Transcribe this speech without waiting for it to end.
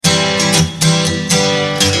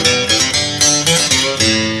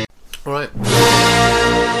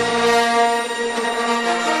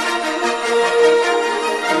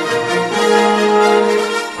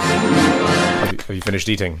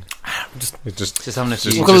finished eating. Just having a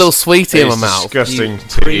few. I've got a little sweetie in my mouth. Disgusting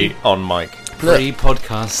to eat on mic.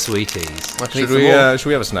 Pre-podcast sweeties. Should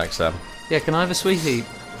we have a snack, Sam? Yeah, can I have a sweetie?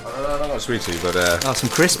 Not a sweetie, but some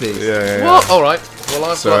Crispies. yeah. What? All right. Well,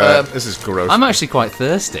 I've got. This is gross. I'm actually quite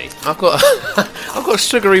thirsty. I've got. I've got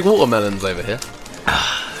sugary watermelons over here.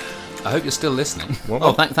 I hope you're still listening.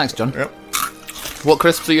 Well, thanks, John. Yep. What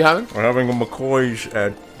crisps are you having? We're having a McCoy's,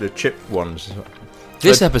 the chip ones.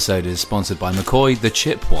 This episode is sponsored by McCoy the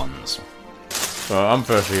Chip Ones. I'm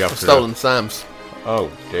firstly after. Stolen Sam's.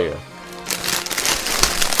 Oh dear.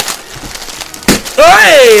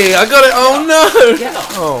 Hey! I got it. Oh no! Get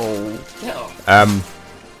off. Oh.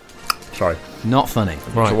 Sorry. Not funny.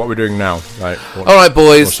 Right. So what we're doing now, right? All right,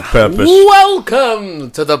 boys. What's the purpose? Welcome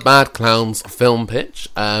to the Bad Clowns film pitch.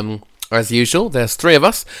 As usual, there's three of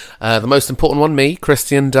us. The most important one, me,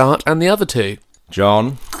 Christian, Dart, and the other two.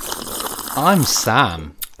 John. I'm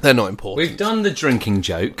Sam. They're not important. We've done the drinking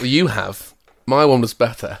joke. You have. My one was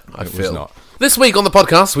better, I feel. was not. This week on the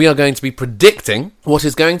podcast, we are going to be predicting what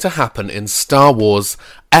is going to happen in Star Wars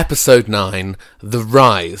Episode 9, The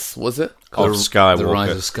Rise. Was it? Of Skywalker. The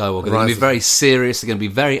Rise of Skywalker. They're going to be very serious. They're going to be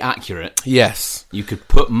very accurate. Yes. You could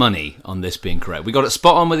put money on this being correct. We got it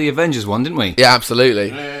spot on with the Avengers one, didn't we? Yeah, absolutely.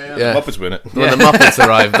 Yeah. Yeah. The Muppets were in it. When the Muppets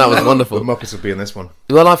arrived, that was The wonderful. Muppets will be in this one.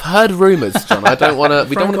 Well, I've heard rumours, John. I don't want to.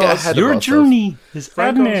 We don't want to get ahead of ourselves. is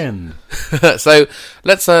at an end. So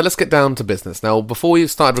let's get down to business now. Before we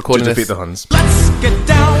started recording To defeat this, the Huns. Let's get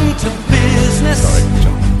down to business. sorry,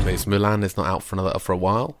 John, please. Mulan is not out for a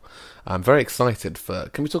while. I'm very excited for.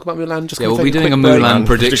 Can we talk about Mulan? Just Yeah, can we we'll be take doing a quick break? Mulan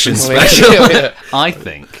prediction Prediction special. Yeah. I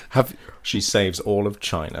think. She saves all of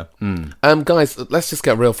China. Guys, let's just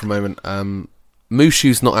get real for a moment.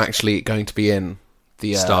 Mushu's not actually going to be in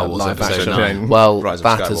the Star Wars live Episode action. 9. Well, Rise of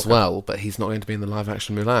that as Skywalker. well, but he's not going to be in the live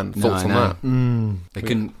action Mulan. No, Thoughts I on know. that? They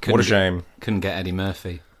couldn't What a shame. Couldn't get Eddie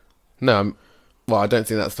Murphy. No, well, I don't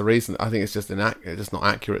think that's the reason. I think it's just just not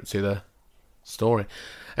accurate to the story.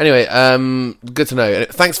 Anyway, good to know.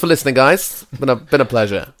 Thanks for listening, guys. Been a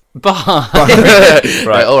pleasure. Bye.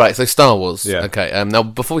 Right, all right. So Star Wars. Yeah. Okay. Now,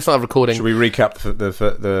 before we start recording, Should we recap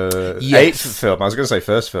the Yes. 8th film? I was going to say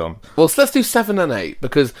first film. well, so let's do 7 and 8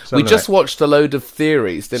 because 7 we and just 8. watched a load of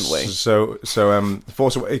theories, didn't we? So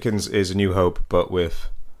Force Awakens is A New Hope, but with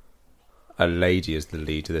a lady as the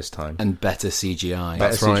lead this time. And better CGI.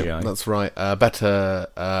 That's right. CGI. That's right.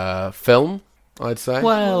 Better film, I'd say.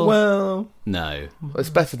 Well, no. It's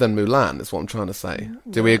better than Mulan. Is what I'm trying to say.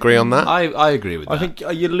 Do we agree on that? I agree with that. I think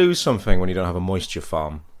you lose something when you don't have a moisture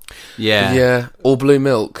farm Yeah. Yeah. Or blue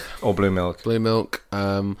milk. or blue milk. Blue milk.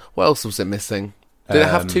 What else was it missing? Did it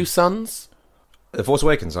have two sons? The Force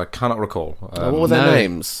Awakens, I cannot recall. What were their no.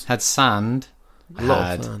 names? Had sand. A lot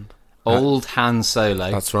Had of fun. old Han Solo.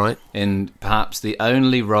 That's right. In perhaps the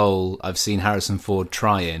only role I've seen Harrison Ford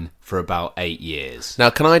try in for about 8 years. Now,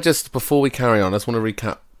 can I just, before we carry on, I just want to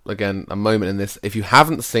recap again a moment in this. If you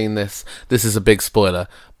haven't seen this, this is a big spoiler,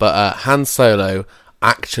 but Han Solo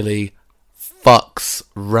actually fucks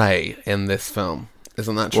Rey in this film.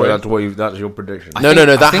 Isn't that true? That's your prediction. No, I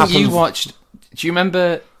that think happens. you watched. Do you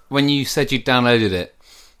remember when you said you downloaded it?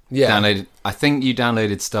 Yeah. I think you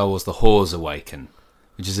downloaded Star Wars: The Horse Awaken,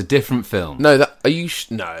 which is a different film. No, that are you?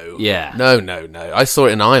 No. Yeah. No. I saw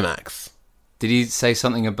it in IMAX. Did he say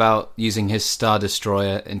something about using his Star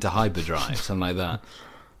Destroyer into hyperdrive, something like that?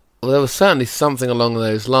 Well, there was certainly something along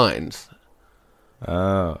those lines.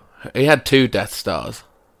 Oh. He had 2 Death Stars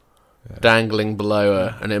dangling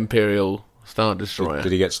below an Imperial Star Destroyer.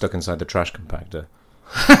 Did he get stuck inside the trash compactor?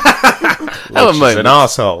 Have a He's moment. an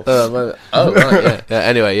arsehole. Oh, right, yeah. Yeah.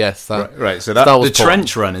 Anyway, yes. Right, so that Star The Wars porn.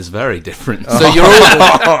 trench run is very different. So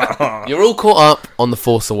you're all caught up on The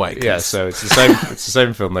Force Awakens. Yeah, so it's the same. It's the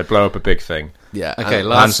same film. They blow up a big thing. Yeah. Okay,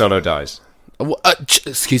 and- Han Solo dies.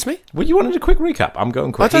 excuse me? Well, you wanted a quick recap. I'm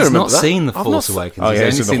going quick. I don't He's remember not that. seen The I've Force not- Awakens. Oh, yeah,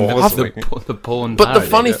 He's he's only seen seen The Force Awakens. the porn But the parody.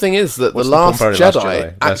 funny thing is that What's The the porn Last parody, Jedi, Last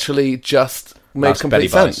Jedi? actually just made Last complete Betty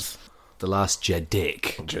Vice. sense. The Last Jedick.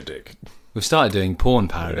 Jedick. We've started doing porn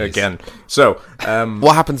parodies. Again. So,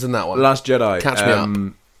 What happens in that one? Last Jedi. Catch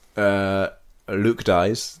me up. Luke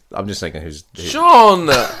dies. I'm just thinking Sean!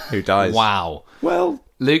 who dies. Wow. Well,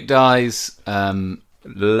 Luke dies.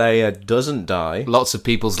 Leia doesn't die. Lots of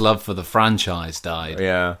people's love for the franchise died.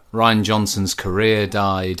 Yeah. Ryan Johnson's career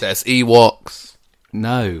died. There's Ewoks.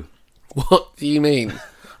 No. What do you mean?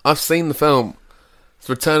 I've seen the film. It's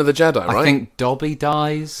Return of the Jedi, right? I think Dobby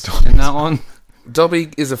dies in that one. Dobby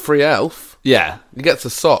is a free elf. Yeah. He gets a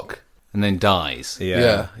sock. And then dies.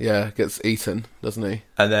 Yeah. Gets eaten, doesn't he?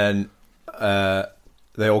 And then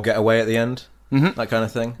they all get away at the end. that kind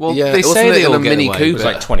of thing. Well, Yeah, they wasn't say it they in all a get Mini away, Cooper? but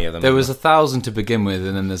There's like 20 of them. There was 1,000 to begin with,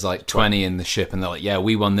 and then there's like 20 in the ship, and they're like, "Yeah,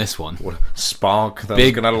 we won this one. Spark that's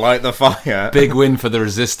Big- going to light the fire. Big win for the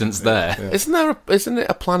Resistance there." Isn't it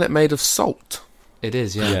a planet made of salt? It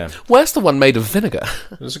is, yeah. Yeah, Where's the one made of vinegar?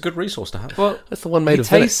 it's a good resource to have. Well, That's the one made he of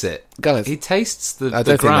vinegar. tastes it, Guys, He tastes the, I the don't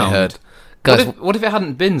think they ground. heard. What Guys, if, what if it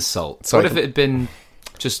hadn't been salt? Sorry. What if it had been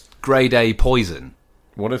just grade A poison?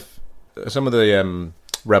 What if some of the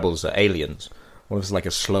rebels are aliens? What if it's like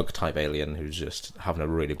a slug type alien who's just having a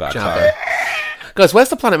really bad Jabba. time? Guys, where's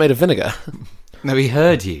the planet made of vinegar? No, he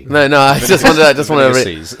heard you. No, I just wanted. I just want to.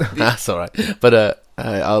 Vinegar seas. That's all right. But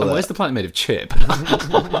I'll. And where's the planet made of chip?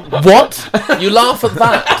 What? You laugh at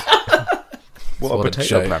that? What a What a potato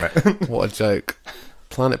joke. planet. What a joke.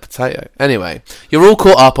 Planet Potato. Anyway, you're all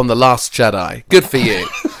caught up on The Last Jedi. Good for you.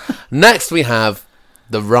 Next we have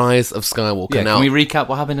The Rise of Skywalker. Yeah, Now, can we recap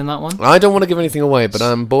what happened in that one? I don't want to give anything away, but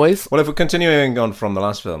boys, Well, if we're continuing on from the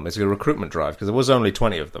last film, it's a recruitment drive because there was only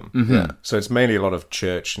 20 of them. Mm-hmm. So it's mainly a lot of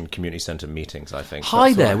church and community centre meetings, I think. Hi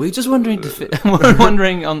That's there. all. We were just wondering, we're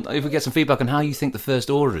wondering on if we get some feedback on how you think the First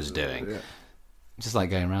Order is doing. Just like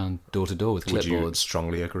going around door to door with Would you clipboards.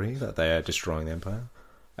 strongly agree that they are destroying the Empire?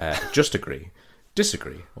 Just agree,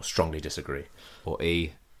 disagree, or strongly disagree? Or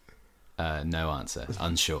E, no answer,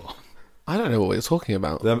 unsure. I don't know what you're talking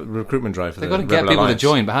about. The recruitment drive for They've the got to get Rebel people Alliance. to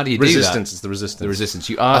join, but how do you do Resistance that? is the Resistance. The Resistance.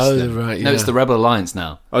 You asked Oh, them. right, No, it's yeah. the Rebel Alliance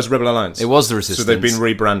now. Oh, it's Rebel Alliance. It was the Resistance. So they've been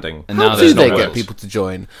rebranding. And How now do there's they no get rebels. people to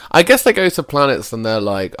join? I guess they go to planets and they're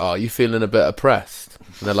like, "Oh, you feeling a bit oppressed?"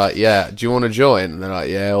 And they're like, "Yeah, do you want to join?" And they're like,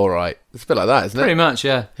 "Yeah, all right." It's a bit like that, isn't Pretty it? much,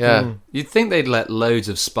 yeah. Yeah. You'd think they'd let loads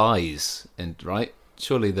of spies in, right?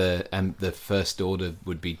 Surely the First Order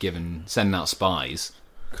would be sending out spies.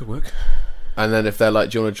 Could work. And then if they're like,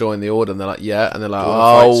 "Do you want to join the Order?" And they're like, "Yeah," and they're like,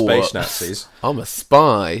 Fight "Oh, space Nazis. I'm a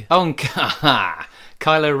spy." Oh, and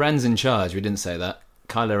Kylo Ren's in charge. We didn't say that.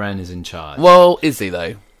 Kylo Ren is in charge. Well, is he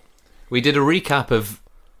though? We did a recap of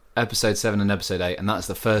Episode 7 and Episode 8, and that's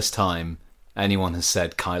the first time anyone has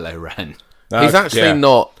said Kylo Ren. He's actually Yeah.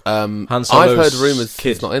 not. Han I've Solo's heard rumours kid.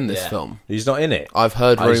 he's not in this Yeah. film. He's not in it. I've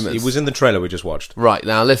heard rumours. He was in the trailer we just watched. Right,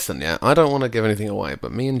 now listen, yeah, I don't want to give anything away,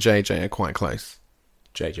 but me and JJ are quite close.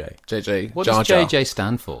 JJ. JJ, What Jar does Jar, JJ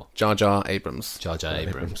stand for? Jar Jar Abrams. Jar Jar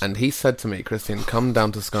Abrams. And he said to me, "Christian, come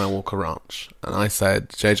down to Skywalker Ranch." And I said,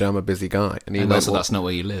 "JJ, I'm a busy guy." And he And went, also, "Well, that's not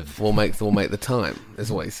where you live. we'll make the time,"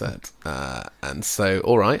 is what he said. And so,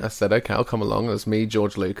 all right, I said, "Okay, I'll come along." It was me,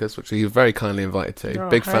 George Lucas, which he was very kindly invited to.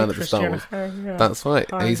 Big fan of the Star Wars. That's right.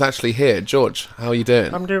 And he's actually here. George, how are you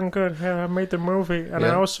doing? I'm doing good. I made the movie, and I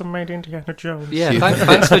Yeah. also made Indiana Jones. Yeah,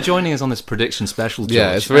 thanks for joining us on this prediction special, George.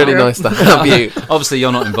 Yeah, it's really Yeah. nice to have you. Obviously,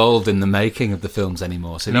 you're not involved in the making of the films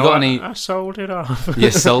anymore, so have you got any... I sold it off. You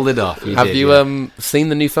sold it off. You Have did, you yeah. seen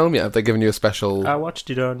the new film yet? Have they given you a special I watched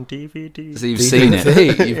it on DVD. So you've seen it.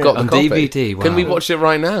 DVD? You've got the On copy. DVD, wow. Can we watch it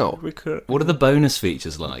right now? We could. What are the bonus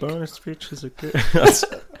features like? Bonus features are good.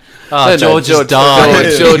 Oh, No, George has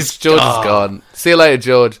died. George He's is gone. gone. See you later,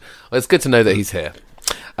 George. Well, it's good to know that he's here.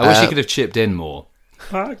 I wish he could have chipped in more.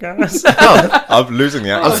 Bye, guys. I'm losing the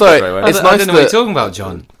accent. I'm sorry. straight away. It's I nice don't know what you're that talking about,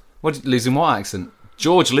 John. What, losing what accent?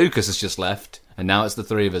 George Lucas has just left, and now it's the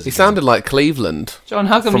three of us. he again. sounded like Cleveland. John,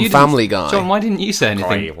 how come from you didn't- Family Guy. John, why didn't you say anything?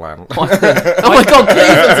 Cleveland. Oh my God,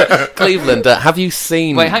 Cleveland! Cleveland, have you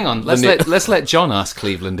seen? Wait, hang on. the Let's let John ask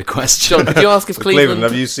Cleveland a question. John, could you ask if Cleveland, Cleveland?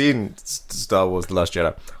 have you seen Star Wars: The Last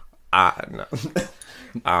Jedi? No.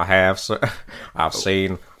 I have. I've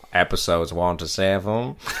seen episodes 1 to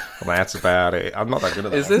 7. That's about it. I'm not that good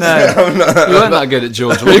at that. Is this? You weren't that good at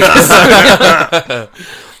George Lucas.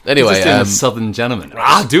 Anyway, Just doing a southern gentleman.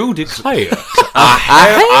 I do declare.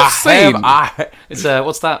 I have seen. It's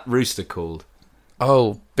what's that rooster called?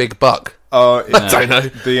 Oh, Big Buck. I don't know.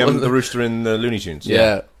 The rooster in the Looney Tunes.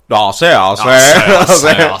 Yeah. I'll say. I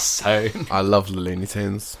love the Looney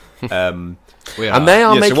Tunes. We are. And they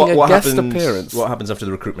are making a guest happens, appearance. What happens after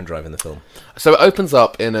the recruitment drive in the film? So it opens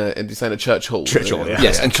up in you're saying a church hall.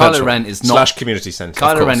 Yes, and Church Kylo hall. Ren is not. Slash community centre.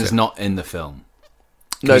 Kylo course, Ren yeah. is not in the film.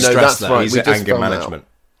 No, Stress that's that. right. He's we in just anger found out. management.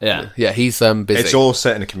 Yeah. Yeah, he's busy. It's all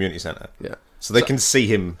set in a community centre. Yeah. So they can see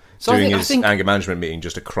him So I doing think- I his think- anger management meeting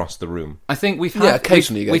just across the room. I think we've Yeah, had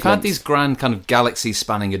occasionally you get we've a had glimpse. these grand kind of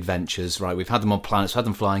galaxy-spanning adventures, right? We've had them on planets, we've had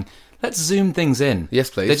them flying. Let's zoom things in. Yes,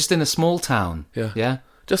 please. They're just in a small town. Yeah. Yeah.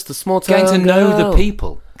 Just a small town Getting to know girl. the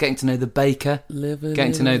people, getting to know the baker, Living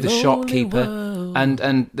getting to in know a the lonely shopkeeper, world.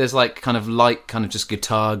 and there's like kind of light, kind of just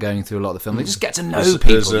guitar going through a lot of the film. They just get to know There's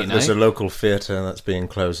people, a, you know. there's a local theatre that's being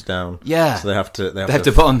closed down. Yeah. So they have to. They have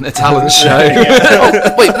to put on a talent show.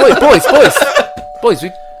 Oh, wait, boys!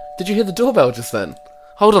 Did you hear the doorbell just then?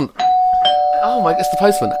 Hold on. Oh my, it's the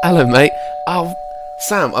postman. Hello, mate. Oh,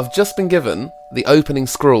 Sam, I've just been given the opening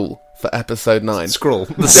scroll for episode 9. Scroll.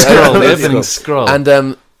 The scroll, the opening scroll.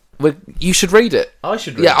 And you should read it. I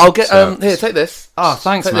should read Yeah, I'll get. So- Here, take this. Oh,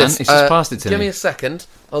 thanks, Take man. this. He's just passed it to Give me. me a second.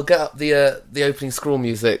 I'll get up the opening scroll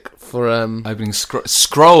music for Opening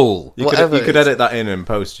scroll. You Whatever could it is. edit that in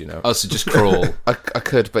post, you know. Oh, so just crawl. I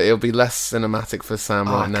could, but it'll be less cinematic for Sam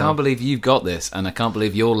Oh, right I now. can't believe you've got this, and I can't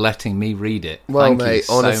believe you're letting me read it. Well, Thank you mate,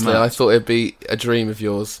 so honestly, I much. thought it'd be a dream of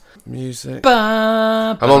yours. Music.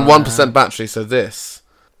 Ba- I'm on 1% battery, so this.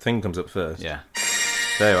 Thing comes up first. Yeah.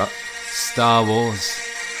 There you are. Star Wars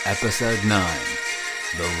Episode 9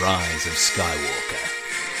 The Rise of Skywalker.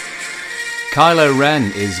 Kylo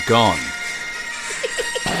Ren is gone.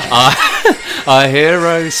 Our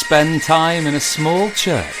heroes spend time in a small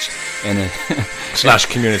church in a /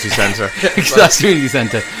 community centre. That's community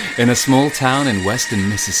centre in a small town in western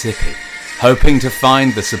Mississippi. Hoping to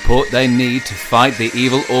find the support they need to fight the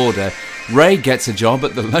evil order, Rey gets a job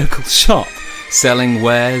at the local shop, selling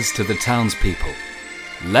wares to the townspeople.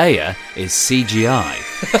 Leia is CGI.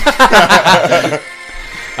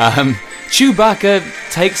 Chewbacca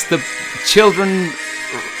takes the children.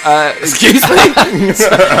 Excuse me.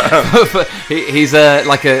 He's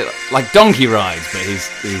like donkey rides, but he's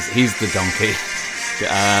the donkey.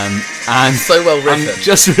 And So well written. I'm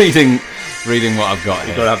just reading what I've got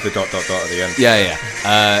You've here. got to have the ... at the end.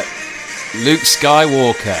 Yeah. Luke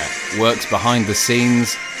Skywalker works behind the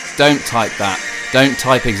scenes. Don't type that. Don't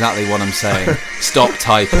type exactly what I'm saying. Stop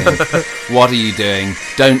typing. What are you doing?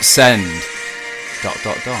 Don't send. ...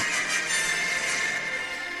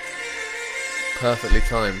 Perfectly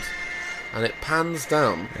timed. And it pans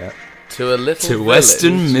down Yeah. to a little To village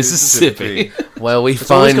western Mississippi. where we It's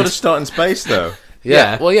always find... got to start in space, though.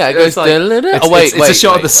 Yeah, well, yeah, it It's goes... like- It's, It's a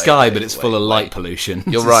shot of the sky, but it's full of light pollution.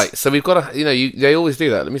 You're right. So we've got to... they always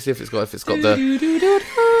do that. Let me see if it's got the...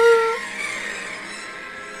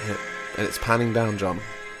 And it's panning down, John.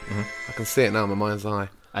 Mm-hmm. I can see it now in my mind's eye.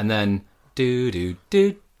 And then The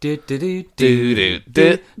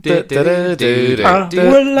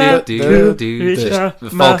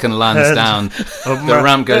Falcon lands down. The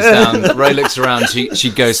ramp goes down. Ray looks around. She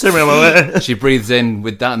goes. She breathes in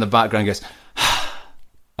with that in the background. Goes.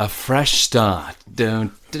 A fresh start.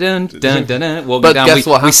 Dun, dun, dun, dun, dun. Walking But down. guess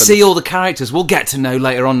what we happens? see all the characters. We'll get to know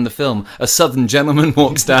later on in the film. A southern gentleman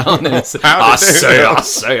walks down and it's, I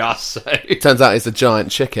say. Turns out it's a giant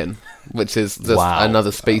chicken, which is just Wow.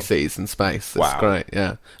 another species in space. It's Wow. great,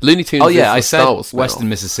 yeah. Looney Tunes Oh yeah, is I the said Star Wars spin-off. Western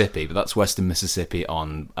Mississippi, but that's Western Mississippi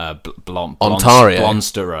on Ontario.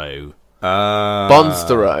 Blonstero.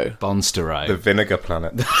 Bonstero. The vinegar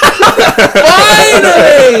planet.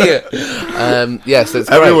 Finally! Yeah, so it's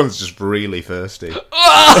great. Everyone's just really thirsty.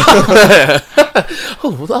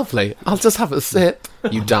 Oh, lovely. I'll just have a sip.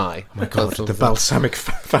 You die. Oh my God, the balsamic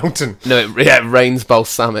fountain. No, it rains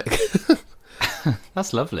balsamic.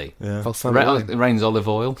 That's lovely. Balsamic. It rains olive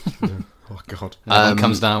oil. Oh, God. Everyone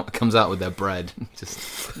comes out with their bread. Just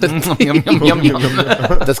yum, yum, yum, yum.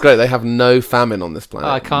 That's great. They have no famine on this planet.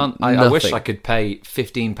 I can't. I wish Nothing. I could pay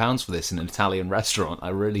 £15 for this in an Italian restaurant. I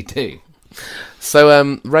really do.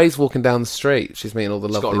 So, Ray's walking down the street. She's meeting all the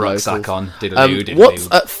She's lovely got a rucksack locals. on. Diddle-oo, What's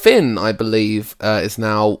diddle-oo. Finn? I believe is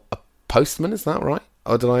now a postman. Is that right?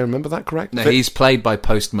 Or did I remember that correct? No, Finn- he's played by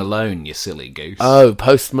Post Malone. You silly goose. Oh,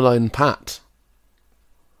 Post Malone Pat.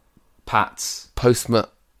 Pats. Post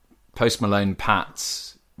Malone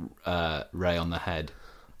pats Ray on the head.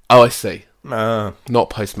 Oh, I see. Not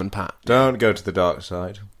Postman Pat. Don't go to the dark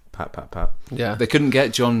side. Pat, pat, pat. Yeah. They couldn't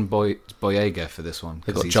get John Boyega for this one.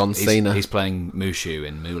 They 'cause got John Cena. He's playing Mushu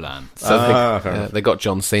in Mulan. So fair enough. they got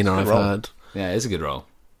John Cena, I've role. heard. Yeah, it's a good role.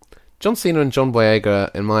 John Cena and John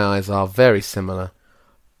Boyega, in my eyes, are very similar.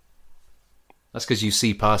 That's because you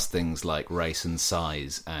see past things like race and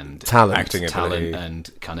size and Talent. Acting talent ability. and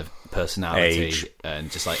kind of personality Age. and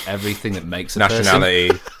just like everything that makes a Nationality.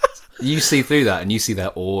 person. You see through that and you see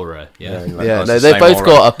their aura. Yeah. Like, Yeah, that's no, the they same both aura.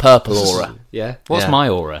 got a purple aura. Yeah. What's Yeah. my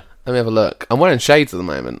aura? Let me have a look. I'm wearing shades at the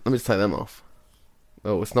moment. Let me just take them off.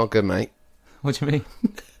 Oh, it's not good, mate. What do you mean?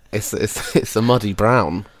 It's a muddy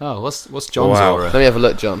brown. Oh, what's John's Wow. aura? Let me have a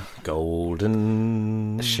look, John.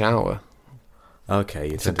 Golden. A shower. Okay,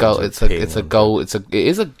 It's a gold. It's a gold.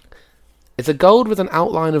 It's a gold with an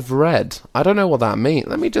outline of red. I don't know what that means.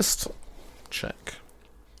 Let me just check.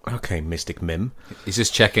 Okay, Mystic Mim. He's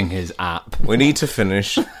just checking his app. We need to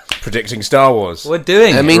finish predicting Star Wars. We're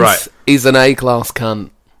doing It means Right. he's an A-class cunt,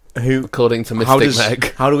 Who? according to How Mystic does?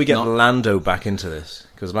 Meg. How do we get Lando back into this?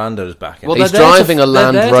 Because Lando's back in. Well, He's they're there driving a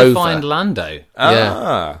Land they're there Rover. to find Lando. Yeah.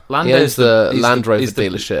 Ah, Lando's He owns the he's Land Rover he's the-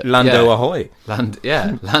 dealership. Lando Yeah. ahoy!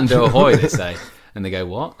 Lando ahoy, they say. And they go,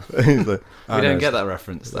 what? He's like, We don't get that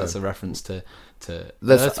reference. That's a reference to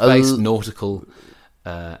There's Earth-based nautical...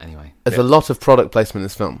 anyway. There's a lot of product placement in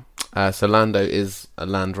this film. So Lando is a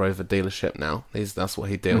Land Rover dealership now. That's what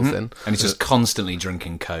he deals in. And he's just constantly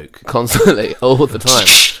drinking Coke. Constantly, all the time.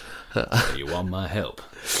 You want my help?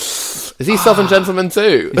 Is he Southern Gentleman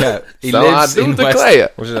too? Yeah, he so lives I do in West-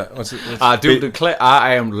 declare. What's that? What's it? I do declare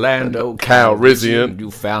I am Lando Calrissian.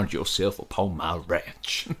 You found yourself upon my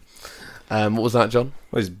ranch. What was that, John?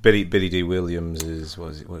 What is Billy D. Williams?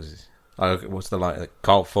 What's the line?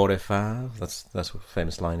 Colt 45. That's what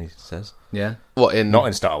famous line he says. Yeah. What in? Not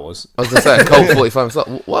in Star Wars. I was going to say Colt 45. It's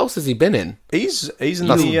like, what else has he been in? He's in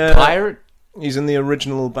That's the pirate? He's in the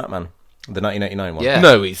original Batman, the 1989 one. Yeah.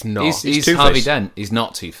 No, he's not. He's Two-Face. Harvey Dent. He's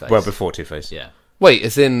not Two-Face. Well, before Two-Face. Yeah. Wait,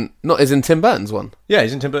 is in Tim Burton's one? Yeah,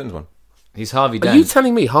 he's in Tim Burton's one. He's Harvey Are Dent. you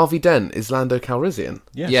telling me Harvey Dent is Lando Calrissian?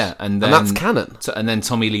 Yes. Yeah, and then... that's canon. And then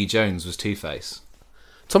Tommy Lee Jones was Two-Face.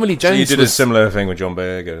 Tommy Lee So Jones you did a was... similar thing with John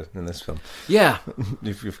Boyega in this film. Yeah.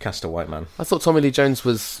 You've cast a white man. I thought Tommy Lee Jones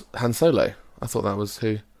was Han Solo. I thought that was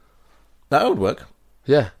who... That would work.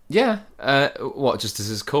 Yeah. Yeah. What, just as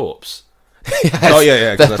his corpse? Yes. Oh,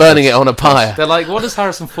 yeah. 'cause They're that's- burning it on a pyre. They're like, what does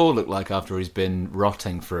Harrison Ford look like after he's been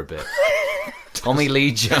rotting for a bit? Tommy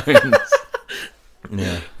Lee Jones.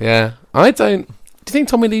 Yeah. Yeah. I don't... Do you think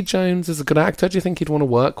Tommy Lee Jones is a good actor? Do you think he'd want to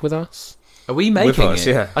work with us? Are we making us,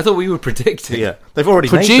 it? yeah. I thought we were predicting. Yeah. They've already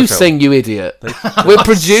made the Producing, you idiot. We're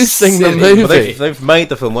producing the silly. film. movie. Well, they've made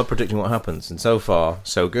the film. We're predicting what happens. And so far,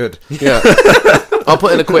 so good. Yeah. I'll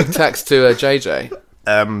put in a quick text to JJ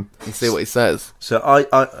Um, and see what he says. so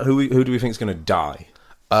who do we think is going to die?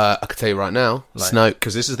 I can tell you right now, Snoke.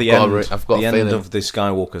 Because this is the Got a end. re- I've got the a end feeling. of the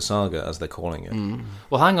Skywalker saga, as they're calling it.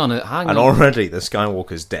 Well, hang on. And already the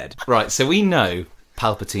Skywalker's dead. Right, so we know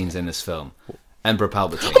Palpatine's in this film. Emperor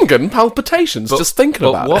Palpatine. I'm getting palpitations just thinking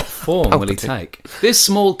about what it. form will he Palpatine. take? This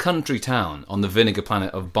small country town on the vinegar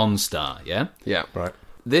planet of Bonstar, yeah? Yeah. Right.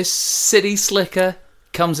 This city slicker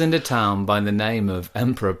comes into town by the name of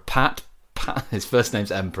Emperor Pat. His first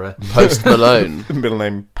name's Emperor. Post Malone. Middle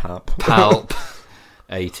name Pap. Palp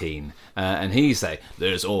 18. And he say,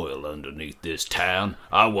 there's oil underneath this town.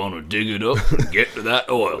 I want to dig it up and get to that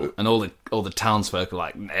oil. And all the townsfolk are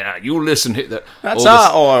like, nah, you listen here. That's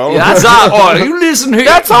our oil. Yeah, that's our oil. You listen here.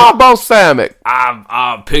 That's our balsamic.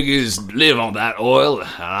 Our piggies live on that oil, and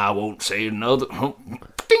I won't say another. Ding.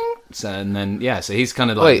 So, and then, yeah, so he's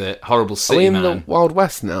kind of like Wait, the horrible Are we city in man. the Wild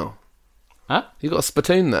West now? Huh? You got a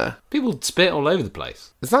spittoon there. People spit all over the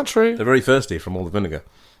place. Is that true? They're very thirsty from all the vinegar.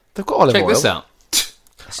 They've got olive Check oil. this out.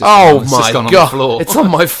 Oh It's just my gone on the god! floor. It's on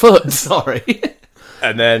my foot. Sorry.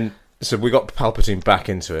 And then, so we got Palpatine back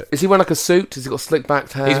into it. Is he wearing like a suit? Has he got slick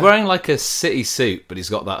backed hair? He's wearing like a city suit, but he's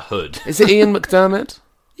got that hood. Is it Ian McDermott?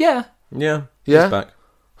 Yeah. Yeah. Yeah? He's back.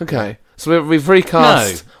 Okay, so we've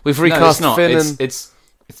recast. We've No, recast it's not. Finn It's, and it's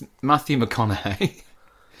Matthew McConaughey,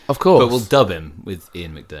 of course. but we'll dub him with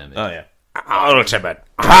Ian McDermott. Oh, yeah. Ultimate.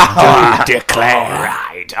 Alright,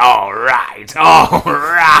 alright,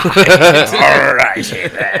 alright.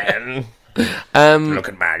 Alrighty then. Look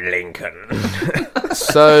at my Lincoln.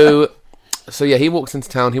 So yeah, he walks into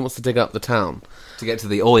town. He wants to dig up the town. To get to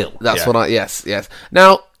the oil. That's Yeah. what I. Yes.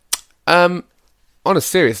 Now, on a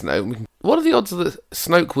serious note, what are the odds that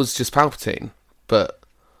Snoke was just Palpatine? But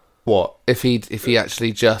What? if he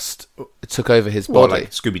actually just took over his What, body?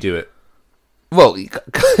 like Scooby-Doo it? Well, Take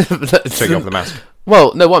off the mask.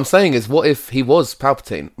 Well, no. What I'm saying is, what if he was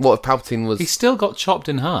Palpatine? What if Palpatine was? He still got chopped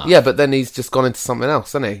in half. Yeah, but then he's just gone into something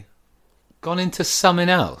else, hasn't he? Gone into something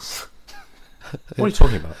else. What are you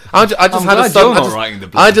talking about? I just I'm had a glad sudden. you're not writing the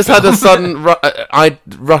bloody I just had a sudden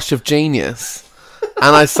rush of genius,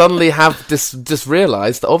 and I suddenly have just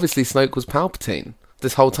realised that obviously Snoke was Palpatine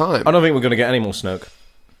this whole time. I don't think we're going to get any more Snoke.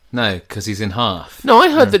 No, because he's in half. No, I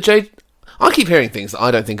heard that Jade. I keep hearing things that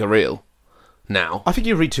I don't think are real. Now I think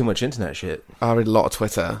you read too much internet shit. I read a lot of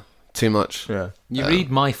Twitter. Too much. Yeah. You read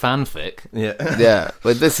my fanfic, Yeah. Yeah,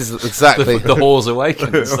 but this is exactly. The Whores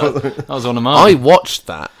Awakens. That was one of I mine. watched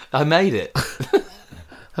that. I made it.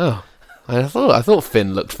 Oh, I thought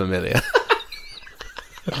Finn looked familiar.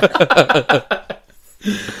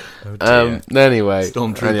 Anyway,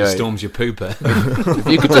 Stormtrooper storms your pooper. if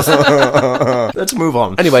you could just. Let's move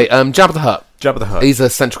on. Anyway, Jabba the Hutt. Jabba the Hutt. He's a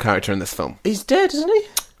central character in this film. He's dead, isn't he?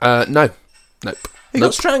 No, nope, He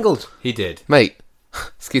got strangled. He did. mate.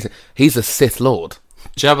 Excuse me. He's a Sith Lord.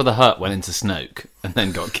 Jabba the Hutt went into Snoke and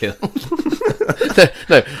then got killed.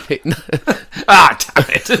 No, Ah, damn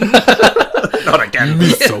it. Not again.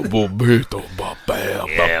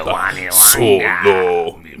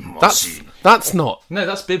 that's That's not. No,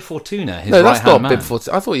 that's Bib Fortuna. His No, that's right-hand not man. Bib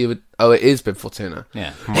Fortuna. I thought you would. Oh, it is Bib Fortuna.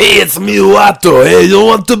 Yeah. Hey, it's me, Watto. Hey, you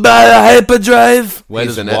want to buy a hyperdrive? Where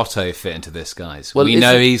He's does in it. Watto fit into this, guys? Well, we is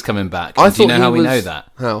know it- he's coming back. I And do you thought know he how we was- know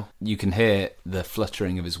that? How? You can hear the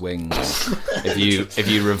fluttering of his wings if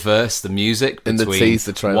you reverse the music In the between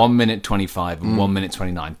teaser trailer. 1 minute 25 and 1 minute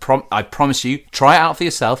 29. I promise you, try it out for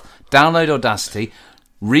yourself. Download Audacity,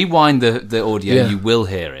 rewind the audio. Yeah. You will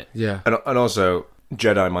hear it. Yeah. And also,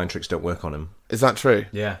 Jedi mind tricks don't work on him. Is that true?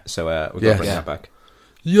 Yeah. So we've got Yeah. to bring Yeah. that back.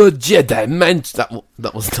 Your Jedi meant that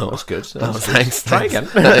was not. That's good. That was thanks. Try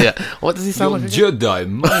thanks. again. Yeah. What does he sound like? again? Jedi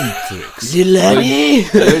mind tricks. Gilani.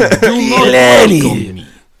 Gilani.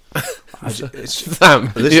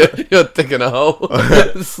 Sam, you're digging a hole.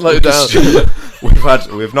 Slow down.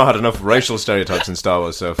 We've not had enough racial stereotypes in Star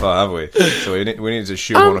Wars so far, have we? So we need to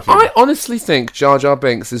shoehorn a few. I honestly think Jar Jar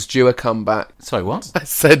Binks is due a comeback. Sorry, what? I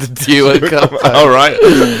said due a comeback. All right.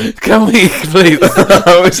 Can we please?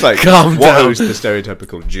 I was like, Calm what down. is the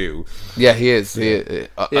stereotypical Jew? Yeah, he is.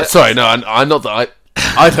 Sorry, no, I'm not that.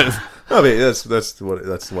 I don't. I mean,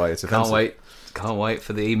 that's why it's offensive. Can't wait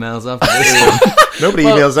for the emails after this one. Nobody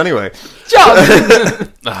emails anyway.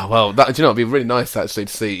 Well, do you know, it'd be really nice actually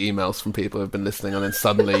to see emails from people who've been listening, and then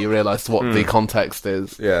suddenly you realise what the context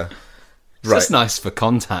is. Yeah. It's just nice for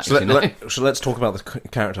contact, So, you know? so let's talk about the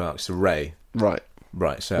character arcs. So Rey. Right.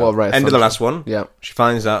 Right. So Well, Rey end of the assumption. last one. Yeah. She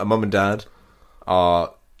finds out her mum and dad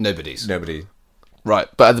are Nobody's. nobody. Right.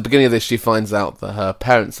 But at the beginning of this, she finds out that her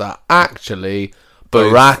parents are actually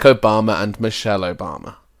Barack Obama and Michelle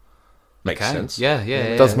Obama. Makes Okay. sense. Yeah.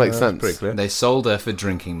 It does make sense. Pretty clear. They sold her for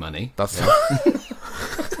drinking money, That's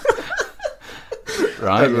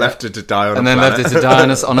right? And left her to die on and a then planet. left her to die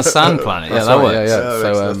on a sand planet. Yeah, That's that right, works. yeah. So,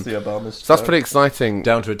 So, that's the Obamas. so that's pretty exciting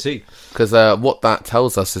down to a T. because what that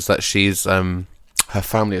tells us is that she's her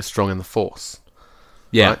family is strong in the Force.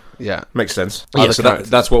 Yeah. Right? Yeah. Makes sense. Other Yeah, so characters.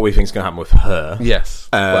 that's what we think is going to happen with her. Yes.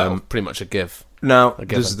 Well, Um, pretty much a give. Now, given.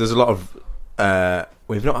 there's a lot of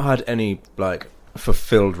we've not had any like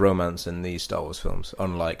fulfilled romance in these Star Wars films,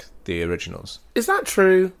 unlike the originals. Is that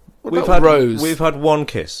true? What We've about had Rose? We've had one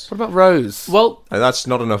kiss. What about Rose? Well, And that's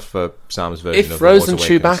not enough for Sam's version if of Rose Force and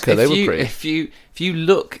Awakens. Chewbacca, they were pretty. if you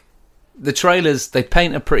look, the trailers, they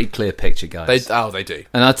paint a pretty clear picture, guys. They do.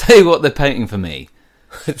 And I'll tell you what they're painting for me.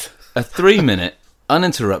 A 3-minute,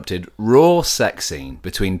 uninterrupted, raw sex scene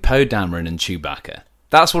between Poe Dameron and Chewbacca.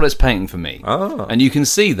 That's what it's painting for me. Ah. And you can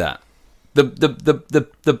see that.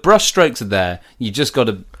 The brush strokes are there. You just got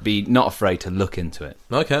to be not afraid to look into it.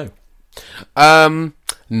 Okay.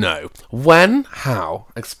 No. When? How?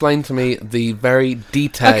 Explain to me the very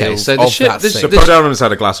details Okay, so the of ship- that this- scene. So Poe Dameron's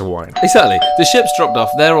had a glass of wine. Exactly. The ship's dropped off.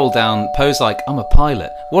 They're all down. Poe's like, I'm a pilot.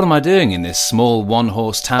 What am I doing in this small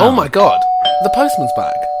one-horse town? Oh my god. The postman's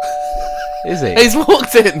back. Is he? He's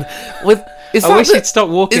walked in with... Is I that wish the- he'd stop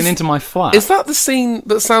walking is- into my flat. Is that the scene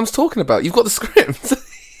that Sam's talking about? You've got the script.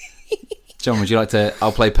 John, would you like to...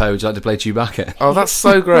 I'll play Poe. Would you like to play Chewbacca? Oh, that's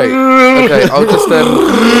so great. Okay, I'll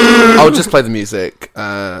just play the music.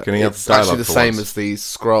 Can you have It's dialogue actually the for same once? as the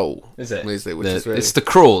scroll music, which is really... It's the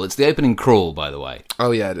crawl. It's the opening crawl, by the way. Oh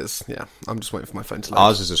yeah, it is. Yeah, I'm just waiting for my phone to load.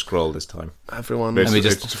 Ours is a scroll this time. Everyone. Let Let me It's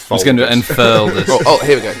just... just I'm just going to fold this. unfurl this. Oh,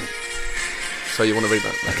 here we go. So you want to read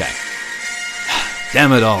that? Okay.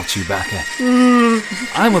 Damn it all, Chewbacca.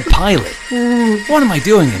 I'm a pilot. What am I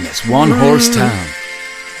doing in this one-horse town?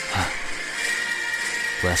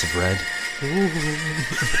 Glass of red.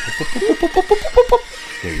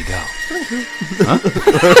 There you go. Huh?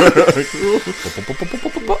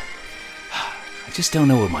 I just don't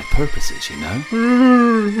know what my purpose is, you know?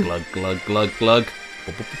 Glug, glug, glug, glug.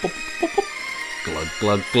 Glug,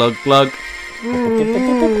 glug, glug, glug.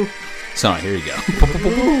 Sorry, here you go.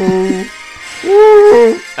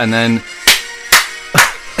 And then...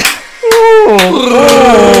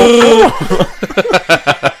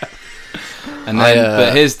 And then,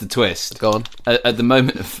 but here's the twist. Go on. At the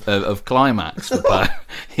moment of climax, for Poe,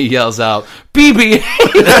 he yells out, "BB-8!"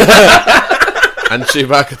 And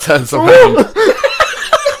Chewbacca turns around.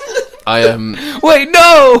 Wait,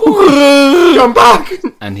 no! Come back!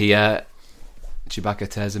 And he, Chewbacca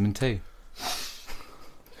tears him in two.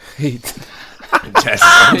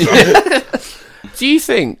 Do you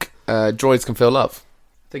think droids can feel love?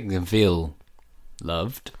 They can feel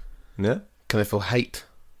loved. Yeah. Can they feel hate?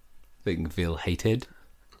 They can feel hated.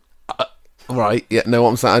 Right. Yeah. No. What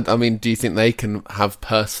I'm saying. I mean, do you think they can have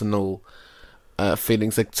personal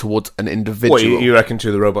feelings towards an individual? What, you reckon two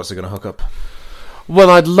of the robots are going to hook up? Well,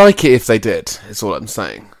 I'd like it if they did, is all I'm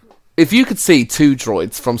saying. If you could see two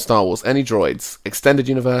droids from Star Wars, any droids, extended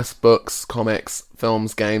universe, books, comics,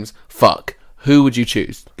 films, games, fuck, Who would you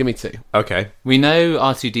choose? Give me 2. Okay. We know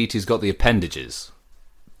R2-D2's got the appendages.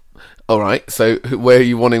 All right. So where are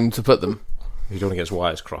you wanting to put them? You don't want to get his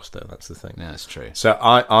wires crossed, though. That's the thing. Yeah, that's true. So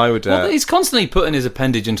I would. Well, he's constantly putting his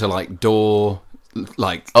appendage into like door,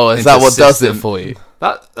 like. Oh, is into that what does system. it for you?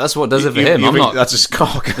 That's what does it for you him. I'm think not. That's his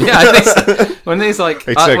cock. Yeah, I think so. When he's like,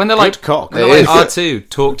 It's a when they're good like, cock. when It they're like is. R2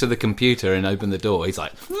 talk to the computer and open the door, he's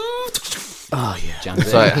like, Oh yeah. jams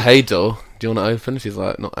It's in. like, hey, door, do you want to open? She's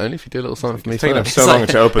like, not only if you do a little something for me It's taking him first. so It's long like,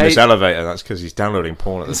 to open this hey- elevator. That's because he's downloading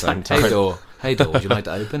porn at the It's same like, time. hey door, would you like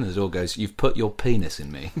to open? And the door goes, you've put your penis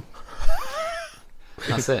in me.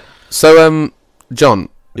 That's it. So, John,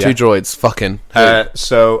 Yeah. 2 droids, fucking.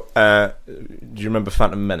 Do you remember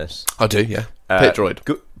Phantom Menace? I do, yeah. Pit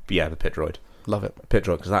droid. Yeah, the pit droid. Love it. Pit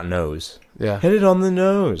droid, because that nose. Yeah. Hit it on the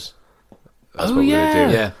nose. That's what we're going to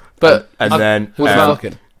do. Yeah. But, And then, who's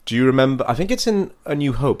fucking? do you remember? I think it's in A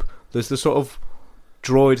New Hope. There's the sort of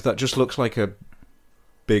droid that just looks like a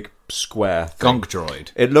big square thing. Gonk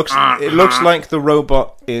droid. It looks like the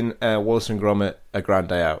robot in Wallace and Gromit: A Grand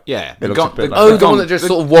Day Out. Yeah. It looks a bit like Oh, that. the one that just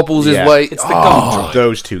sort of wobbles his Yeah. way. It's the Gonk droid.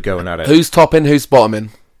 Those two going at it. Who's topping, who's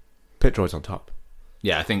bottoming? Pit droid's on top.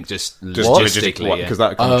 Yeah, I think just What? logistically. Because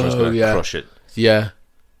that controls going to yeah. crush it. Yeah.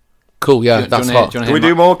 Cool, yeah, Do you that's wanna- hot. do you wanna Can we hear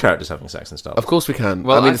do my- more characters having sex and stuff? Of course we can.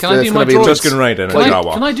 Well, it's, can I do it's my gonna be droids? Tusken Raiden and Can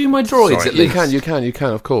Jawa. I do my droids Sorry. at You least?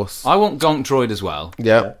 can, of course. I want Gonk droid as well.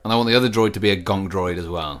 Yeah. And I want the other droid to be a Gonk droid as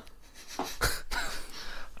well.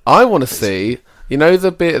 I want to see, you know,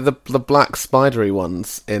 the black spidery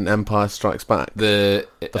ones in Empire Strikes Back? The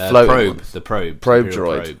floating probe. ones. The probe. Probe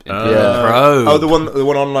Imperial droid. Probe. Yeah. Imperial probe. Oh, the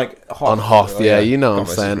one on like Hoth. On Hoth, Oh, yeah, you know what I'm God,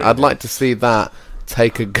 this is saying. really I'd good. like to see that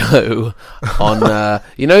take a go on,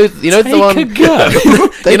 you know the one... Take a go.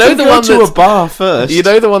 you know the one that's... bar first. You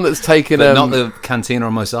know the one that's taken... But not the Cantina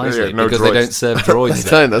on Mos Eisley, Yeah, no because droids. they don't serve droids They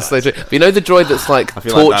there. don't, that's so true. But you know the droid that's like I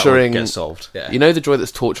feel like that would torturing... get solved. Yeah. You know the droid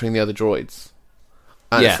that's torturing the other droids?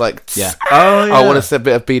 And Yeah. it's like... Yeah. Oh yeah. I want to see a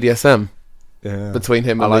bit of BDSM Yeah. between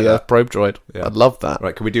him I and like the that. probe droid. Yeah. I'd love that.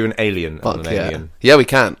 Right, can we do an alien Fuck and an yeah. alien? Yeah, we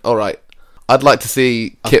can. All right. I'd like to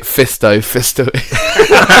see Kit Fisto.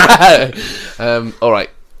 All right.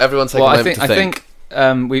 Everyone take Well, a I moment think to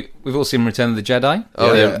think. we've all seen Return of the Jedi.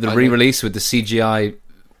 Oh, yeah, the I re-release with the CGI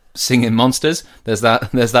singing monsters. There's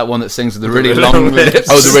that one that sings with the really long lips.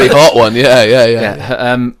 Oh, the really hot one. Yeah.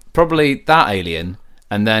 Yeah, probably that alien.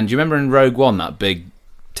 And then, do you remember in Rogue One that big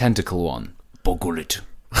tentacle one? Bogulit.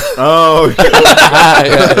 Oh,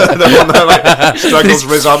 the one that like struggles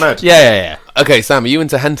Riz Ahmed. Yeah. Okay, Sam, are you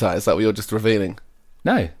into hentai? Is that what you're just revealing?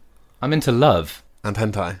 No, I'm into love, And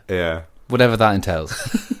hentai. Yeah. whatever that entails.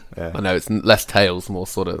 I know it's less tails, more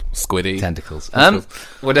sort of squiddy. Tentacles.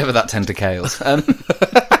 Whatever that tentacles.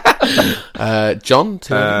 John,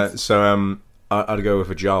 2 minutes. So I'd go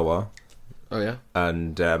with a Jawa. Oh yeah.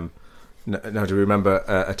 And now, do you remember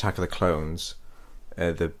Attack of the Clones?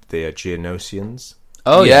 The Geonosians,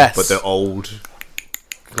 Oh yes. but the old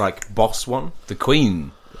like boss one. the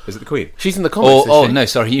Queen. Is it the Queen? She's in the comics. Oh is she? no,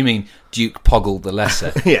 sorry, you mean Duke Poggle the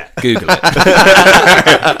Lesser. Yeah. Google it.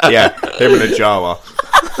 Yeah, him and a Jawa.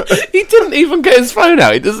 He didn't even get his phone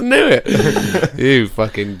out. He doesn't know it. You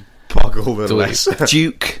fucking Poggle the Dweeb. Lesser.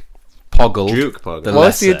 Duke Poggle. Duke Poggle. The Why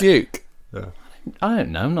is he a Lesser. duke? I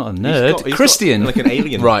don't know, I'm not a He's nerd. got Christian. like an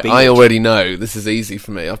alien. Right, beard. I already know. This is easy for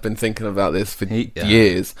me. I've been thinking about this for Yeah.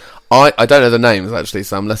 years. I don't know the names actually,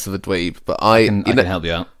 so I'm less of a dweeb. But I can help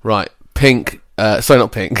you out. Right, pink. Sorry,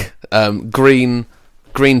 not pink. Green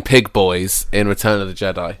pig boys in Return of the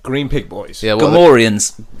Jedi. Green Pig Boys. Yeah, what are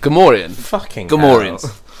Gamorreans. they? Gamorrean. Fucking Gamorreans.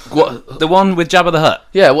 hell. What? The one with Jabba the Hutt.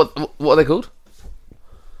 Yeah. What are they called?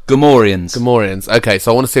 Gamorreans. Gamorreans. Okay,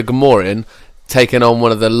 so I want to see a Gamorrean taking on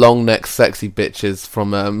one of the long necked sexy bitches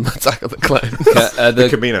from Attack of the Clones. The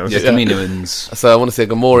Caminos. Yeah, Yeah. Caminoans. So I want to see a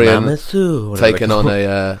Gamorrean taking on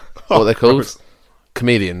a what are they called? gross.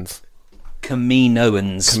 Comedians.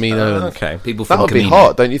 Caminoans. Camino. Okay. People from That would be Camino.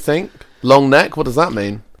 hot, don't you think? Long neck. What does that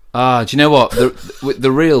mean? Do you know what?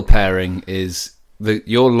 The real pairing is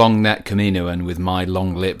your long neck Caminoan with my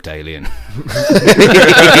long lipped alien.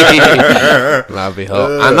 That'd be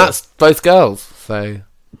hot. And that's both girls. So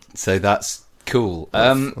So that's cool.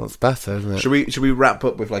 that's better, isn't it? Should we wrap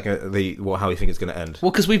up with like how you think it's going to end?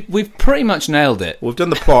 Well, because we've pretty much nailed it. We've done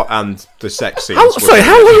the plot and the sex scenes.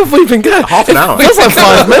 How long have we been going? Half an hour. It feels like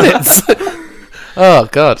 5 minutes. Oh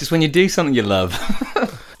god. Just when you do something you love.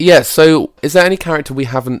 Yeah. So, is there any character we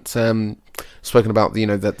haven't spoken about? You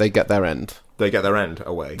know that they get their end. They get their end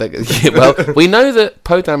away. Well, we know that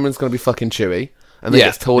Poe Dameron's going to be fucking Chewie, and then Yeah.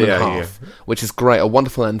 gets torn in Yeah, half, which is great. A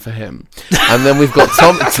wonderful end for him. And then we've got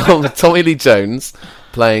Tommy Lee Jones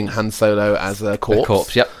playing Han Solo as a corpse.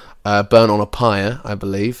 Corpse, yep. burnt on a pyre, I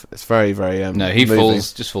believe. It's very, very No, he moving.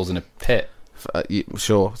 falls in a pit.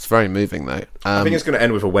 Sure, it's very moving though. I think it's going to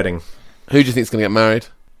end with a wedding. Who do you think is going to get married?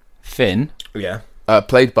 Finn, Yeah.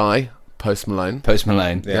 Played by Post Malone. Post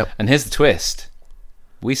Malone. Yeah. And here's the twist.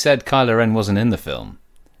 We said Kylo Ren wasn't in the film.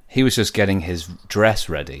 He was just getting his dress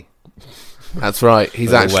ready. That's right. He's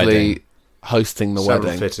For the actually wedding. hosting the Several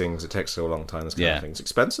wedding. fittings. It takes so long time. This kind Yeah. of thing. It's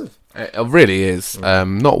expensive. It really is.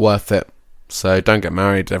 Not worth it. So don't get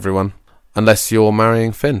married, everyone. Unless you're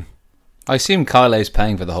marrying Finn. I assume Kylo's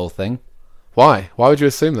paying for the whole thing. Why? Why would you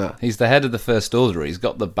assume that? He's the head of the First Order. He's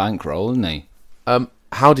got the bankroll, isn't he?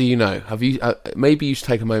 How do you know? Have you? Maybe you should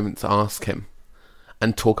take a moment to ask him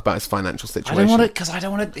and talk about his financial I situation. don't want to, because I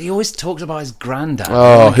don't want to. He always talks about his granddad.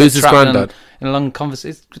 Oh, And who's his trapped granddad? In a long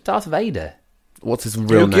conversation. It's Darth Vader. What's his Who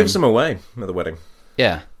real name? gives him away at the wedding?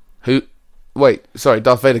 Yeah. Who? Wait, sorry.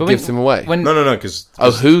 Darth Vader But gives him away. When, No, because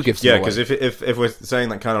Who gives him yeah, away? because if we're saying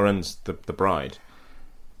that Kylo Ren's the bride,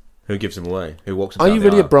 who gives him away? Who walks him Are down you the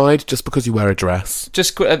really a aisle? bride just because you wear a dress?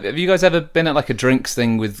 just have you guys ever been at like a drinks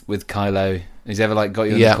thing with Kylo? He's ever like got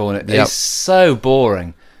you in Yeah, the corner? yeah. It's so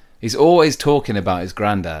boring. He's always talking about his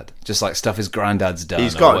granddad, just like stuff his granddad's done.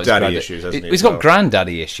 He's or got what his daddy granddad- issues, hasn't he, He's as got well?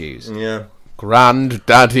 granddaddy issues. Yeah,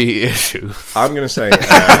 Granddaddy issues. I'm going to say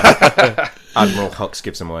Admiral Hux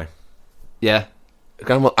gives him away. Yeah.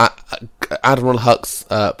 Admiral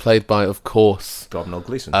Hux, played by, of course. Domhnall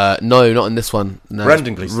Gleeson. No, not in this one. No,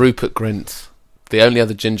 Brendan Gleeson. Rupert Grint, the only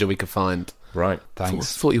other ginger we could find. Right.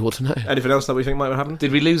 Thanks. Thought you ought to know. Anything else that we think might happen? Do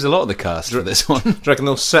Did we lose a lot of the cast for this one? you reckon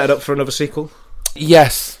they'll set it up for another sequel?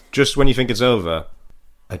 Yes. Just when you think it's over,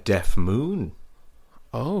 a deaf moon.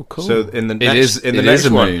 Oh, cool. So in the next, is- in the it next is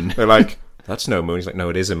a one, moon. they're like, "That's no moon." He's like, "No,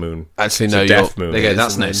 it is a moon. Actually, It's no, a deaf moon. They go, It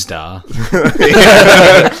that's is a no moon. star.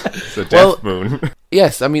 It's a deaf Well, moon."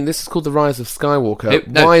 Yes, I mean, this is called The Rise of Skywalker.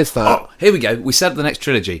 No. Why is that? Oh, here we go. We set up the next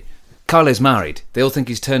trilogy. Kylo's married. They all think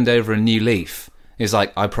he's turned over a new leaf. He's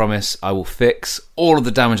like, I promise I will fix all of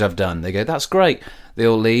the damage I've done. They go, that's great. They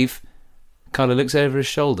all leave. Kylo looks over his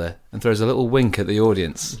shoulder and throws a little wink at the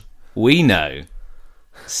audience. We know,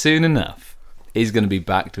 soon enough, he's going to be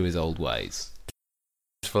back to his old ways.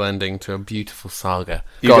 Beautiful ending to a beautiful saga.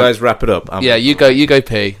 You Go on. guys wrap it up. Yeah, you go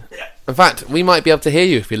pee. In fact, we might be able to hear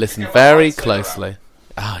you if you listen very closely.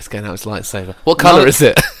 Oh, he's getting out his lightsaber. What colour is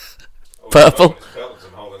it? Purple?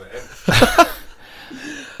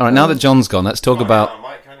 All right, now that John's gone, let's talk about...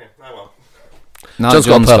 Now John's that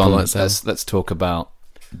got a John's purple gone, lightsaber. let's talk about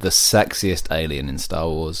the sexiest alien in Star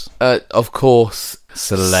Wars. Of course.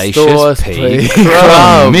 Salacious P.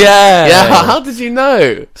 Crumb. Yeah! Yeah, how did you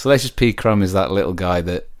know? Salacious P. Crumb is that little guy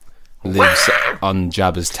that lives on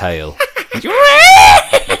Jabba's tail.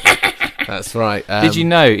 That's right. Did you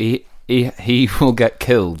know he will get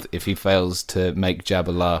killed if he fails to make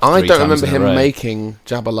Jabba laugh? I 3 don't times remember in a him row? making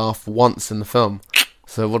Jabba laugh once in the film.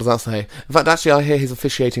 So what does that say? In fact, actually, I hear he's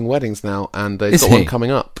officiating weddings now, and he's Is got he? one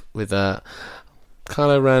coming up with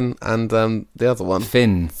Kylo Ren and the other one.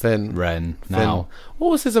 Finn Finn. Ren Finn. now.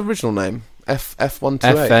 What was his original name? F128.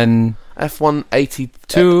 FN F180.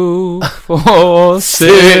 2 4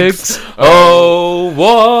 6 0 1.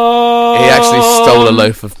 He actually stole a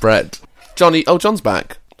loaf of bread. John's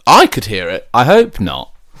back. I could hear it. I hope not.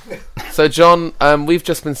 So, John, we've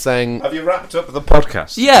just been saying. Have you wrapped up the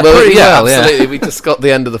podcast? Yeah, Well, pretty yeah, well. Yeah. absolutely. We just got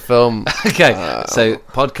the end of the film. Okay, so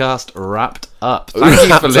podcast wrapped up. Thank you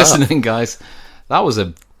Wrapped for up. listening, guys. That was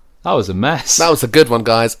a mess. That was a good one,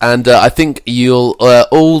 guys, and I think you'll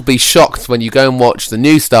all be shocked when you go and watch the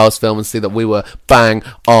new Star Wars film and see that we were bang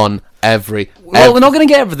on every. Well, we're not going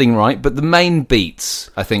to get everything right, but the main beats,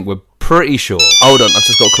 I think, we're pretty sure. Hold on, I've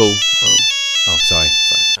just got a call. Oh, sorry.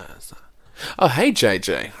 Oh, hey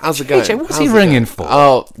JJ, how's it going? JJ, what's How's he it ringing going? for?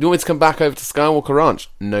 Oh, you want me to come back over to Skywalker Ranch?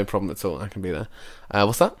 No problem at all. I can be there.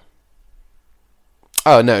 What's that?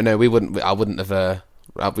 Oh no, we wouldn't. I wouldn't have. I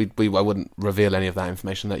wouldn't reveal any of that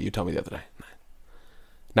information that you told me the other day.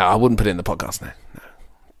 No, I wouldn't put it in the podcast. No.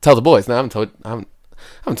 Tell the boys. No, I haven't told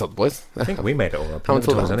the boys. I think we made it all up. I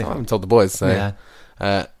haven't told the boys. So.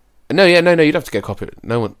 Yeah. No, you'd have to get a copy of it.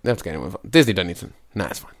 No one, you have to get anyone. Disney don't need to. Nah,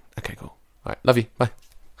 it's fine. Okay, cool. All right, love you. Bye.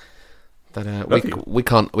 That Love you. we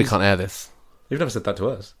can't air this. You've never said that to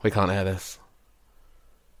us. We can't air this.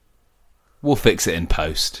 We'll fix it in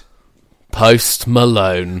post. Post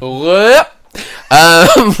Malone. Ladies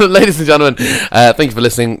and gentlemen, thank you for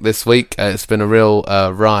listening this week. It's been a real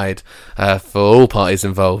ride for all parties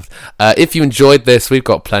involved. If you enjoyed this, we've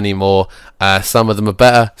got plenty more. Some of them are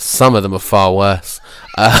better, some of them are far worse.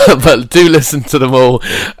 But do listen to them all.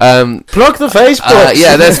 Plug the Facebook.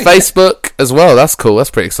 Yeah, there's Facebook as well. That's cool.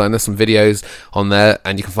 That's pretty exciting. There's some videos on there,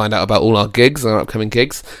 and you can find out about all our gigs, our upcoming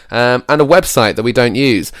gigs, and a website that we don't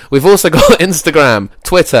use. We've also got Instagram,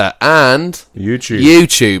 Twitter, and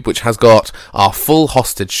YouTube, which has got our full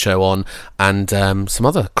Hostage show on, and some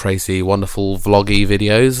other crazy, wonderful vloggy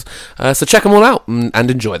videos. So check them all out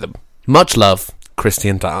and enjoy them. Much love,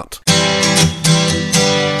 Christian Dart.